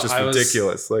thing is just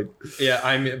ridiculous. That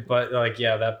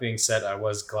being said, I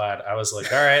was glad. I was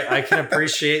like, all right, I can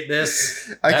appreciate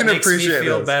this. I can appreciate me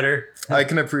feel this. better. I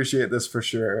can appreciate this for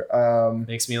sure.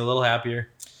 Makes me a little happier.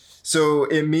 So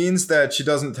it means that she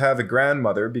doesn't have a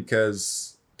grandmother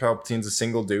because Palpatine's a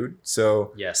single dude.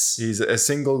 So yes, he's a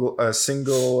single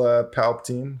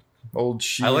Palpatine. Old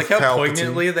Sheev. I like how Palpatine.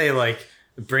 poignantly they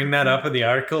bring that up in the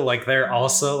article. Like they're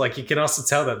also you can also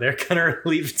tell that they're kind of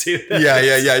relieved too. Yeah.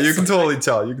 You can totally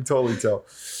tell.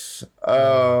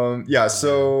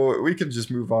 So we can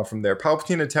just move on from there.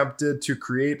 Palpatine attempted to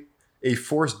create a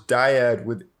Force dyad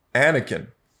with Anakin.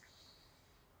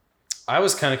 I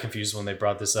was kind of confused when they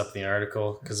brought this up in the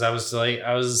article because I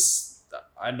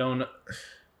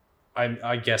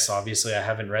guess obviously I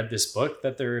haven't read this book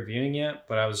that they're reviewing yet,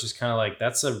 but I was just kind of like,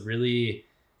 that's a really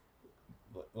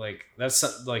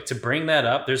to bring that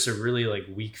up. There's a really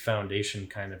weak foundation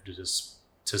kind of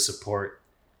to support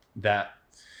that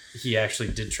he actually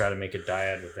did try to make a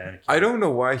dyad with Anakin. I don't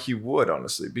know why he would,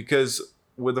 honestly, because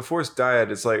with the Force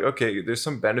dyad, it's like, okay, there's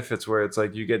some benefits where it's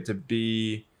like you get to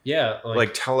be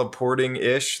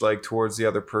teleporting-ish towards the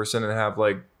other person and have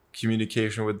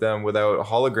communication with them without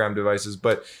hologram devices.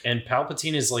 And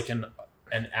Palpatine is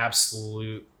an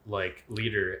absolute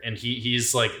leader, and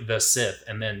he's the Sith,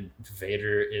 and then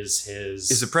Vader is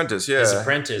his apprentice.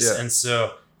 And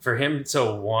so for him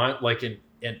to want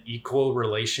an equal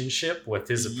relationship with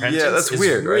his apprentice, that's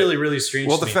weird, really, right? really strange.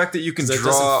 Well, the fact that you can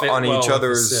draw on each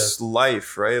other's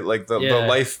life, right? The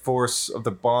life force of the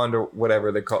bond, or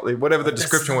whatever they call it, whatever the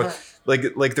description was,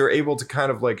 they're able to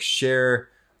kind of share,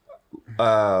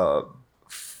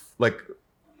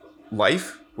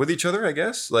 life with each other, I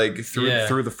guess,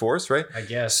 through the Force, right? I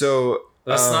guess. So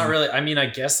that's not really. I mean, I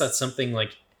guess that's something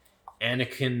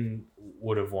Anakin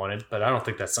would have wanted, but I don't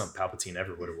think that's something Palpatine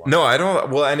ever would have wanted. No, I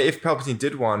don't. Well, and if Palpatine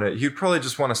did want it, he'd probably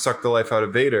just want to suck the life out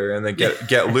of Vader and then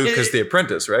get Luke as the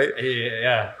apprentice, right?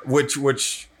 Yeah. Which would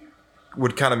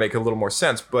kind of make a little more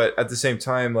sense, but at the same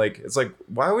time, it's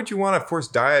why would you want to Force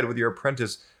dyad with your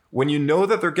apprentice when you know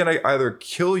that they're gonna either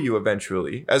kill you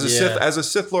eventually as a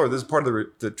Sith Lord? This is part of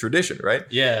the tradition, right?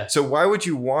 Yeah. So why would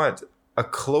you want a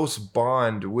close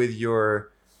bond with your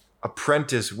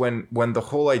apprentice when the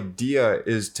whole idea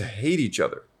is to hate each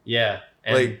other? Yeah.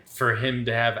 And for him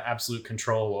to have absolute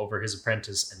control over his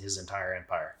apprentice and his entire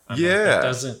empire. That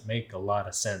doesn't make a lot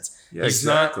of sense. Yeah, He's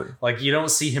exactly. not you don't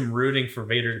see him rooting for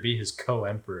Vader to be his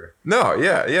co-emperor. No,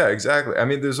 yeah, exactly. I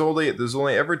mean, there's only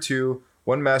ever two,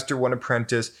 one master, one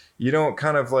apprentice. You don't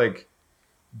kind of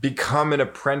become an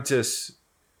apprentice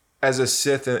as a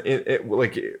Sith.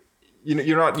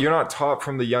 You're not taught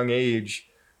from the young age.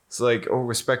 It's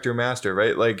respect your master,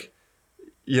 right?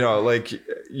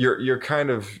 You're kind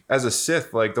of, as a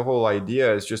Sith, the whole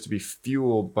idea is just to be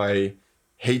fueled by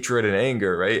hatred and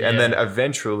anger, right? Yeah. And then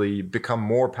eventually become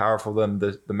more powerful than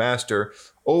the master,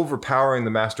 overpowering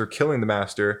the master, killing the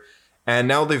master. And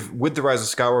now with the Rise of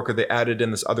Skywalker, they added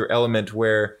in this other element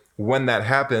where when that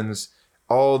happens,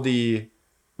 all the,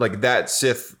 that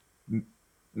Sith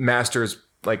master's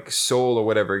soul or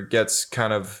whatever gets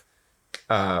kind of,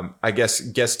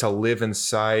 gets to live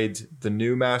inside the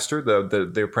new master,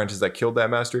 the apprentice that killed that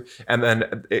master, and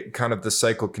then it kind of the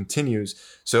cycle continues.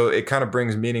 So it kind of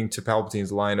brings meaning to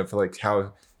Palpatine's line of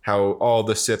how all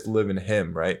the Sith live in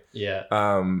him, right? Yeah.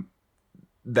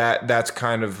 That's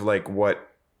kind of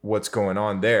what's going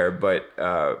on there, but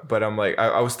I'm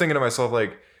I was thinking to myself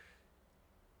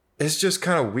it's just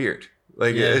kind of weird.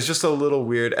 It's just a little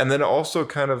weird. And then it also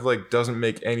kind of doesn't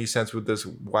make any sense with this.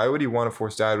 Why would he want to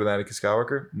Force dyad with Anakin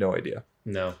Skywalker? No idea.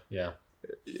 No. Yeah.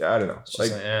 I don't know. It's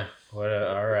just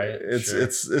all right.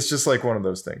 It's just one of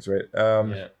those things, right?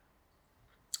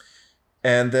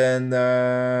 And then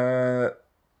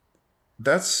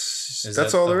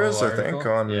that's all there is, I think.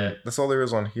 That's all there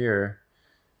is on here.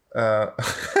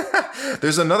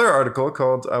 There's another article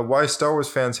called "Why Star Wars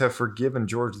Fans Have Forgiven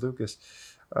George Lucas."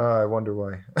 I wonder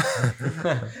why.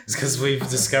 It's because we've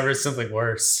discovered something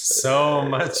worse, so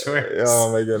much worse.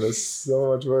 Oh my goodness,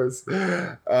 so much worse.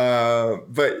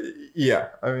 But yeah,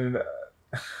 I mean,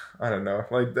 I don't know.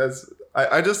 Like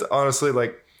I just honestly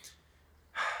like.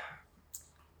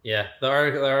 Yeah, the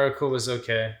article was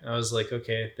okay. I was like,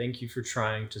 okay, thank you for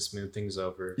trying to smooth things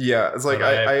over. Yeah, it's like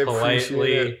I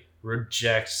politely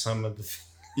reject some of the.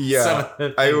 Yeah,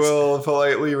 I will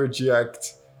politely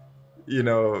reject,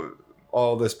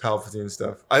 all this Palpatine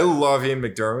stuff. I love Ian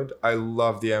McDiarmid. I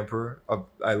love the Emperor.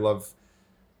 I love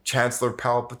Chancellor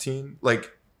Palpatine.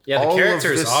 Like, yeah, the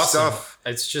character is awesome. Stuff,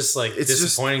 it's just like it's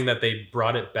disappointing that they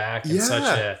brought it back in such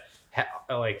a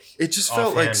it just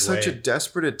felt like such a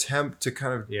desperate attempt to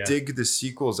kind of dig the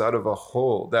sequels out of a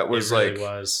hole that was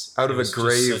out of a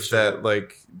grave that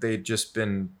like they'd just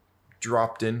been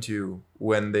dropped into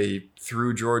when they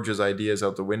threw George's ideas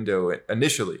out the window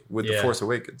initially with The Force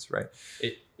Awakens, right?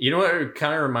 You know what it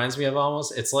kind of reminds me of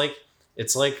almost? It's like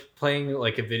playing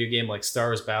like a video game like Star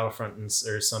Wars Battlefront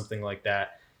or something like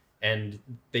that. And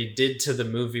they did to the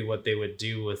movie what they would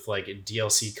do with like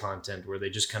DLC content where they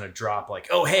just kind of drop like,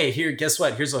 oh, hey, here, guess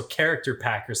what? Here's a character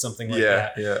pack or something like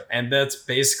that. Yeah. And that's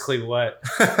basically what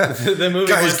the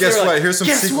movie Guys, guess what? Here's some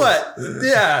Guess sequels. what?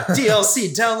 Yeah, DLC,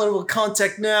 downloadable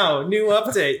content now. New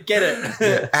update. Get it.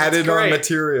 Yeah, added on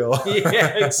material.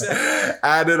 Yeah, exactly.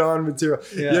 Added on material.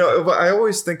 Yeah. But I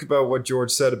always think about what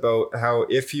George said about how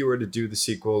if he were to do the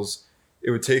sequels, it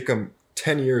would take him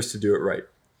 10 years to do it right.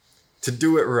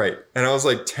 And I was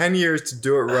like, 10 years to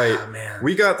do it right. Oh, man.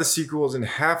 We got the sequels in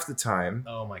half the time.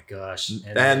 Oh my gosh.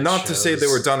 And not to say they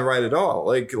were done right at all.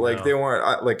 Like they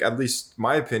weren't, like, at least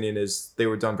my opinion is they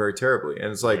were done very terribly.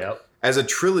 And it's like, as a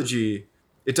trilogy,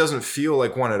 it doesn't feel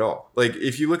like one at all. Like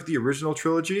if you look at the original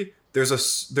trilogy, there's a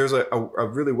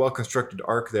really well constructed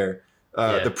arc there.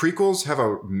 The prequels have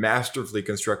a masterfully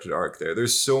constructed arc there.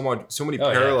 There's so many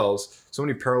parallels in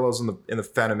the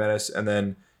Phantom Menace and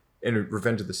then in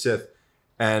Revenge of the Sith,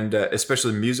 and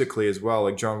especially musically as well.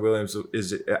 Like John Williams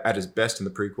is at his best in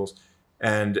the prequels,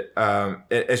 and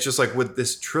it's just like with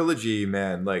this trilogy,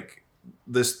 man. Like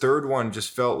this third one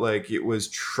just felt like it was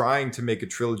trying to make a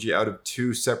trilogy out of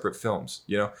two separate films.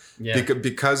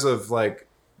 Because of like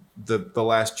the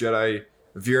Last Jedi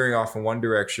veering off in one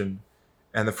direction,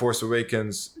 and The Force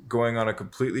Awakens going on a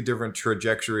completely different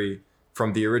trajectory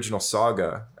from the original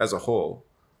saga as a whole.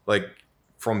 Like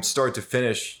from start to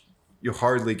finish, you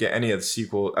hardly get any of the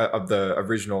sequel of the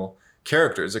original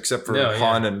characters except for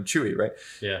Han and Chewie, right?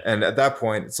 Yeah. And at that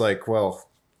point, it's like, well,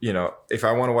 if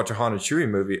I want to watch a Han and Chewie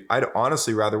movie, I'd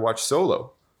honestly rather watch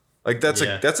Solo. Like that's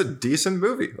a decent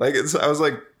movie. Like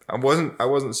I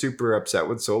wasn't super upset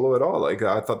with Solo at all. Like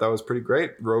I thought that was pretty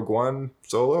great. Rogue One,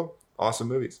 Solo, awesome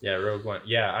movies. Yeah, Rogue One.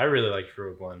 Yeah, I really liked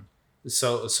Rogue One.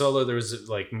 So Solo, there was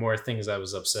like more things I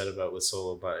was upset about with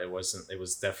Solo, but it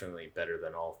was definitely better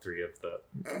than all three of the.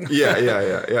 Yeah,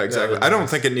 exactly. I don't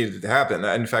think it needed to happen.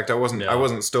 In fact, I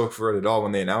wasn't stoked for it at all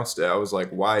when they announced it. I was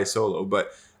like, why Solo?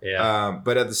 But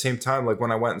but at the same time, like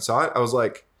when I went and saw it, I was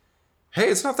like, hey,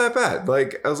 it's not that bad.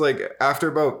 Like I was like, after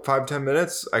about 5-10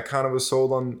 minutes, I kind of was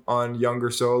sold on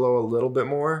younger Solo a little bit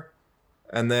more,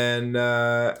 and then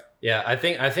I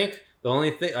think. The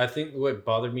only thing I think what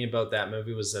bothered me about that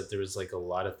movie was that there was like a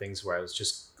lot of things where I was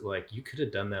just like, you could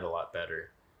have done that a lot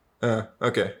better.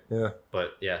 Okay. Yeah.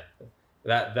 But yeah,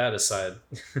 that aside.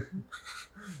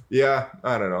 Yeah.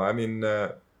 I don't know. I mean,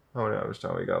 how much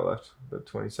time we got left? About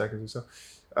 20 seconds or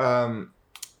so.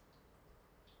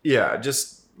 Yeah.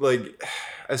 Just like,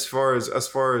 as far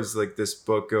as like this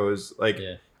book goes, like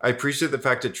I appreciate the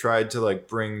fact it tried to like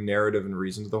bring narrative and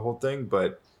reason to the whole thing,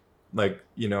 but like,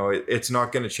 it's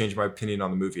not going to change my opinion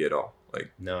on the movie at all. Like,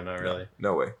 no, not really.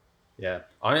 No way. Yeah.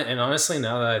 And honestly,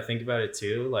 now that I think about it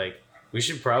too, like we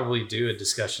should probably do a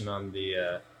discussion on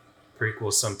the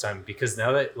prequels sometime, because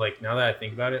now that I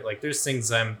think about it, like there's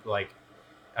things I'm like,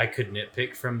 I could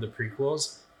nitpick from the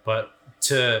prequels, but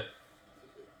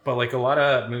like a lot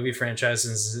of movie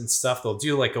franchises and stuff, they'll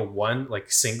do like a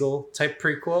single type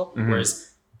prequel,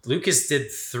 whereas Lucas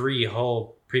did 3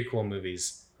 whole prequel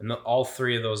movies. And all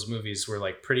 3 of those movies were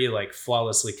like pretty like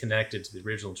flawlessly connected to the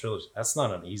original trilogy. That's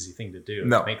not an easy thing to do.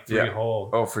 No, make 3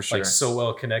 whole, for sure, like so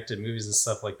well connected movies and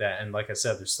stuff like that. And like I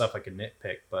said, there's stuff I could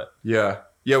nitpick, but yeah,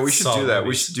 we should do that. Movies.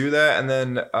 We should do that, and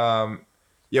then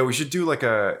we should do like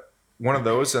one of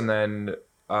those, and then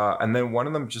And then one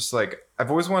of them just like, I've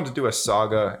always wanted to do a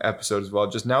saga episode as well.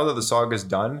 Just now that the saga's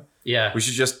done, yeah, we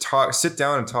should just sit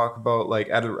down and talk about like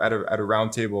at a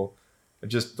round table,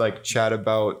 just like chat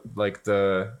about like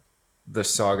the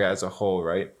saga as a whole,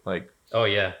 right? Like, oh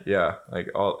yeah, like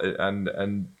all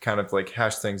and kind of like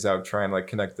hash things out, try and like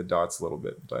connect the dots a little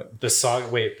bit. But the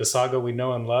saga we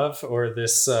know and love, or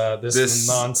this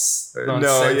nonsensical.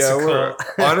 No, yeah,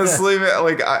 honestly,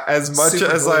 like as much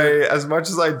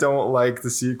as I don't like the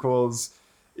sequels,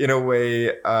 in a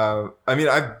way, I mean,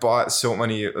 I've bought so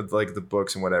many of like the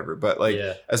books and whatever, but like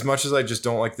as much as I just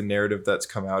don't like the narrative that's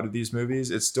come out of these movies,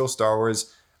 it's still Star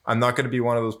Wars. I'm not going to be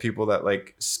one of those people that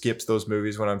like skips those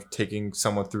movies when I'm taking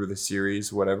someone through the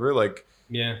series, whatever. Like,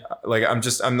 like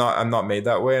I'm not made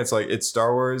that way. It's like, it's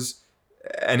Star Wars.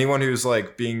 Anyone who's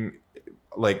like being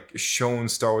like shown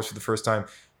Star Wars for the first time,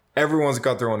 everyone's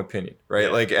got their own opinion, right? Yeah.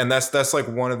 Like, and that's like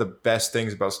one of the best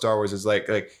things about Star Wars is like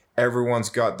everyone's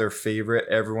got their favorite,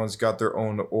 everyone's got their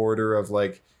own order of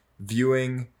like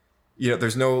viewing. You know,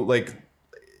 there's no like,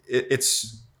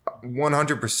 it's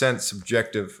 100%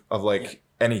 subjective of like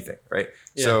anything, right?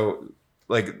 Yeah. So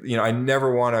like, you know, I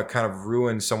never want to kind of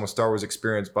ruin someone's Star Wars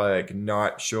experience by like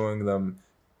not showing them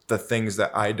the things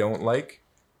that I don't like.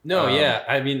 No, yeah.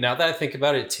 I mean, now that I think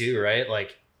about it too, right?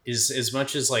 Like, is as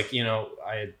much as like, you know,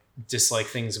 I dislike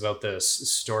things about the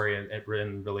story and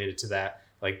related to that,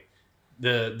 like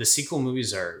the sequel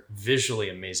movies are visually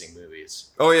amazing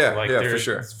movies. Oh yeah, like, yeah, for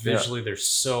sure. Visually, they're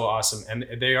so awesome, and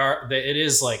it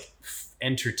is like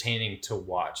entertaining to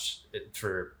watch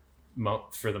for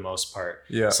the most part.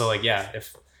 Yeah. So like, yeah,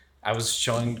 if I was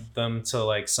showing them to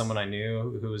like someone I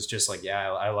knew who was just like,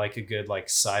 yeah, I like a good like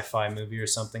sci-fi movie or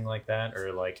something like that,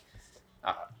 or like,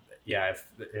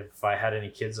 if I had any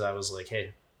kids, I was like,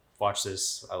 hey, watch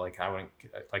this. I wouldn't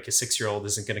like a 6-year-old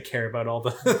isn't going to care about all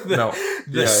the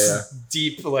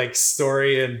deep like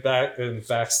story and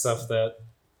back stuff that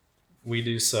we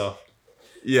do. So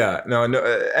yeah, no,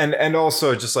 and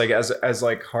also just like as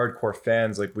like hardcore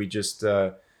fans, like we just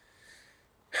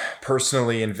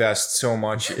personally invest so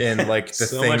much in like the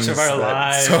so things much of our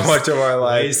lives, so much of our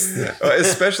lives,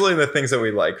 especially in the things that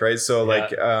we like, right? So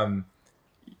like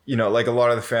you know, like a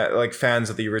lot of the fans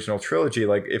of the original trilogy,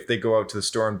 like if they go out to the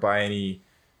store and buy any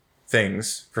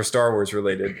things for Star Wars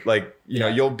related, like, you know,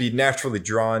 you'll be naturally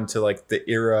drawn to like the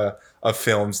era of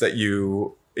films that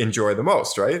you enjoy the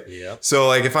most, right? Yeah. So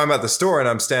like if I'm at the store and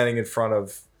I'm standing in front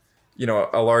of, you know,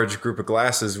 a large group of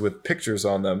glasses with pictures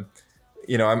on them,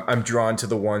 you know, I'm drawn to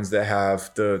the ones that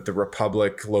have the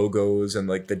Republic logos and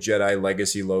like the Jedi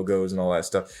Legacy logos and all that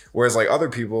stuff. Whereas like other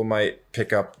people might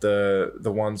pick up the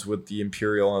ones with the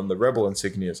Imperial and the Rebel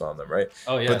insignias on them, right?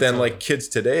 Oh yeah. But then like kids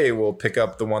today will pick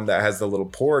up the one that has the little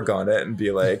Porg on it and be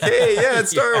like, hey, yeah,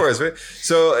 it's Star Wars, right?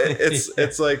 So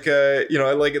it's like you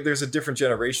know, like there's a different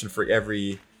generation for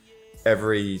every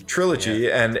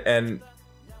trilogy, and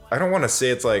I don't want to say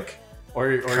it's like. Or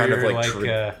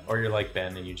you're like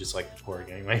Ben and you just like the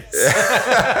Porg anyways.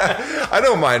 I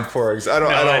don't mind Porgs. I don't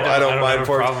mind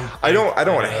Porgs. I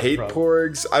don't hate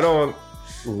Porgs. I don't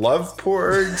love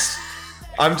Porgs.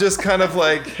 I'm just kind of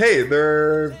like, hey,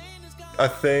 they're a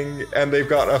thing and they've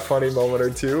got a funny moment or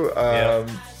two. I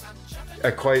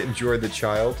quite enjoyed the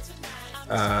child.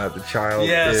 The child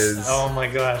is. Oh my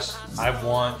gosh, I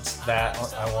want that.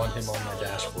 I want him on my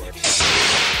dashboard.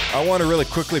 I want to really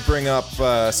quickly bring up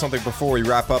something before we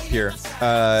wrap up here.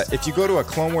 If you go to a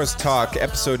Clone Wars Talk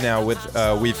episode now, with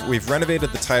we've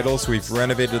renovated the titles, we've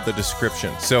renovated the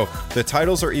description, so the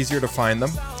titles are easier to find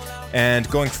them. And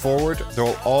going forward,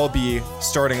 they'll all be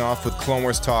starting off with Clone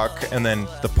Wars Talk and then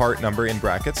the part number in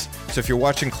brackets. So if you're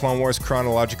watching Clone Wars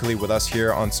chronologically with us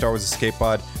here on Star Wars Escape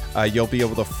Pod, you'll be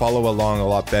able to follow along a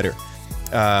lot better.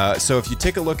 So if you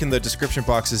take a look in the description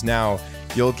boxes now,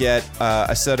 you'll get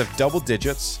a set of double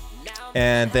digits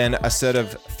and then a set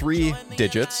of 3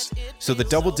 digits. So the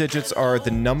double digits are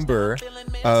the number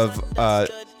of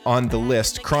on the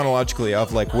list chronologically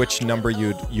of like which number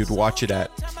you'd watch it at,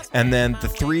 and then the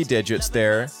 3 digits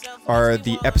there are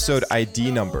the episode ID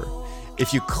number.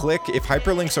 If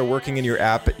hyperlinks are working in your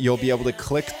app, you'll be able to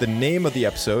click the name of the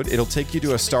episode. It'll take you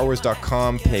to a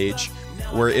StarWars.com page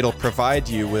where it'll provide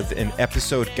you with an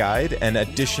episode guide and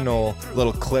additional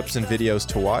little clips and videos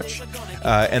to watch.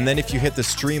 And then if you hit the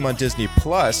stream on Disney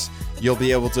Plus, you'll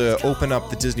be able to open up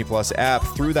the Disney Plus app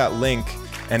through that link,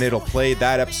 and it'll play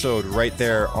that episode right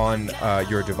there on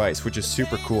your device, which is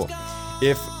super cool.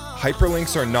 If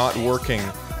hyperlinks are not working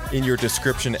in your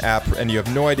description app and you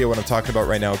have no idea what I'm talking about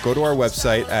right now, go to our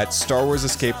website at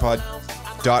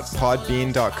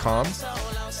starwarsescapepod.podbean.com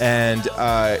and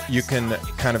you can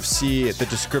kind of see the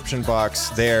description box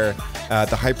there.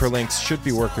 The hyperlinks should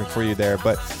be working for you there,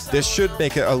 but this should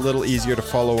make it a little easier to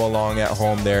follow along at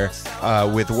home there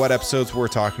with what episodes we're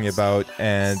talking about,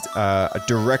 and a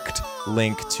direct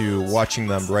link to watching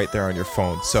them right there on your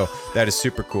phone. So that is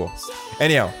super cool.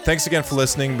 Anyhow, thanks again for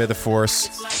listening. May the Force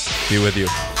be with you.